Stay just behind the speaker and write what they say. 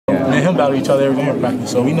them battle each other every day in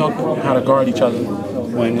practice, so we know how to guard each other.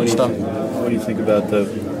 Wayne, what do you think about the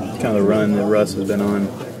kind of the run that Russ has been on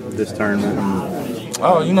this tournament?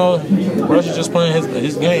 Oh, you know, Russ is just playing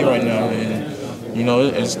his game right now, and you know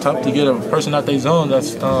it's tough to get a person out their zone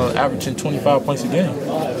that's averaging 25 points a game.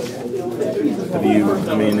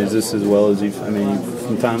 I mean, is this as well as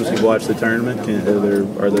from times you've watched the tournament,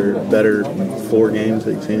 are there better 4 games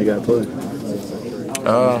that you've seen a guy play?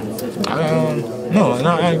 No,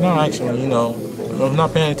 actually, you know, I'm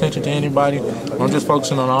not paying attention to anybody. I'm just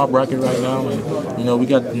focusing on our bracket right now, and you know, we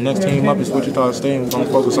got the next team up is Wichita State, and we're gonna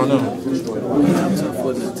focus on them. How tough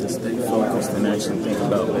was it to stay focused and actually think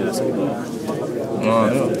about basketball?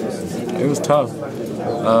 It was tough,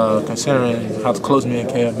 considering how close me and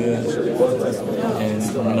Kev is, and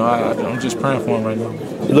you know, I'm just praying for him right now.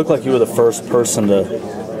 It looked like you were the first person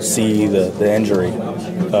to see the injury.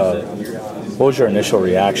 What was your initial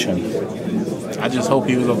reaction? I just hope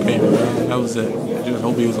he was okay, man. That was it. I just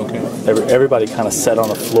hope he was okay. Everybody kind of sat on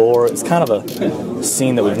the floor. It's kind of a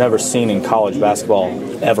scene that we've never seen in college basketball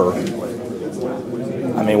ever.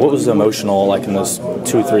 I mean, what was emotional like in those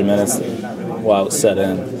 2 or 3 minutes while it was set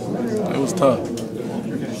in? It was tough.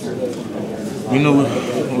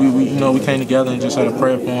 We came together and just had a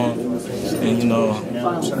prayer for him. And you know,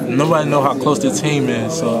 nobody know how close the team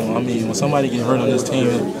is. So I mean, when somebody gets hurt on this team,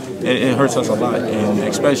 it hurts us a lot, and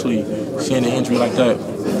especially seeing an injury like that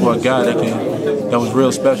for a guy that was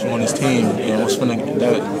real special on his team and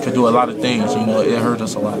that could do a lot of things. You know, it hurt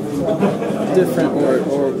us a lot. Different,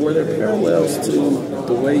 or were there parallels to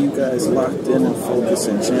the way you guys locked in and focused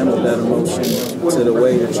and channeled that emotion to the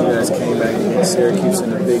way that you guys came back against Syracuse in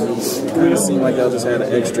the Big East? It kind of seemed like y'all just had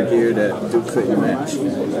an extra gear that Duke couldn't match.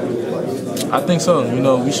 I think so. You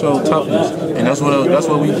know, we showed toughness, and that's what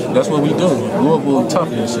we do. Louisville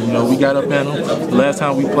toughness. You know, we got up at them. The last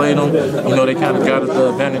time we played them, you know, they kind of got the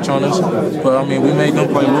advantage on us. But I mean, we made them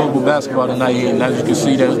play Louisville basketball tonight, and as you can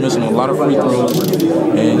see, they was missing a lot of free throws,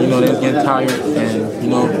 and you know, they was getting tired, and you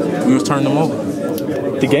know, we was turning them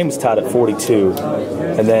over. The game was tied at 42,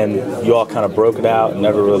 and then you all kind of broke it out and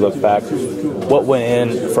never really looked back. What went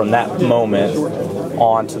in from that moment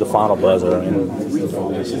on to the final buzzer? I mean,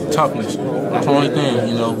 toughness. That's the only thing.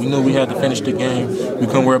 You know, we knew we had to finish the game. We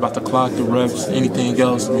couldn't worry about the clock, the refs, anything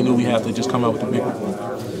else. We knew we had to just come out with the big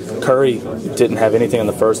one. Curry didn't have anything in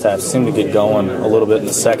the first half. Seemed to get going a little bit in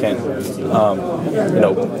the second. You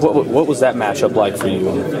know, what was that matchup like for you?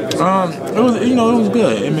 It was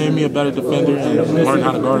good. It made me a better defender and learned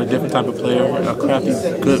how to guard a different type of player, a crafty,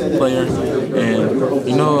 good player. And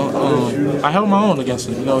you know, I held my own against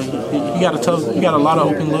him. You know, he got a lot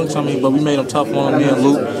of open looks. I mean, but we made him tough on me and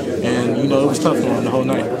Luke. And you know, it was tough for him the whole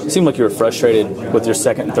night. It seemed like you were frustrated with your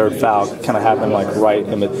second and third foul. Kind of happened like right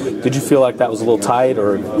in the. Did you feel like that was a little tight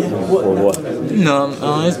or what? No,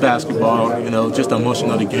 it's basketball. You know, just the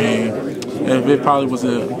emotion of the game. If it probably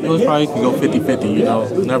could go 50-50. You know,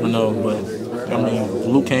 never know. But I mean,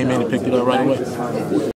 Luke came in and picked it up right away.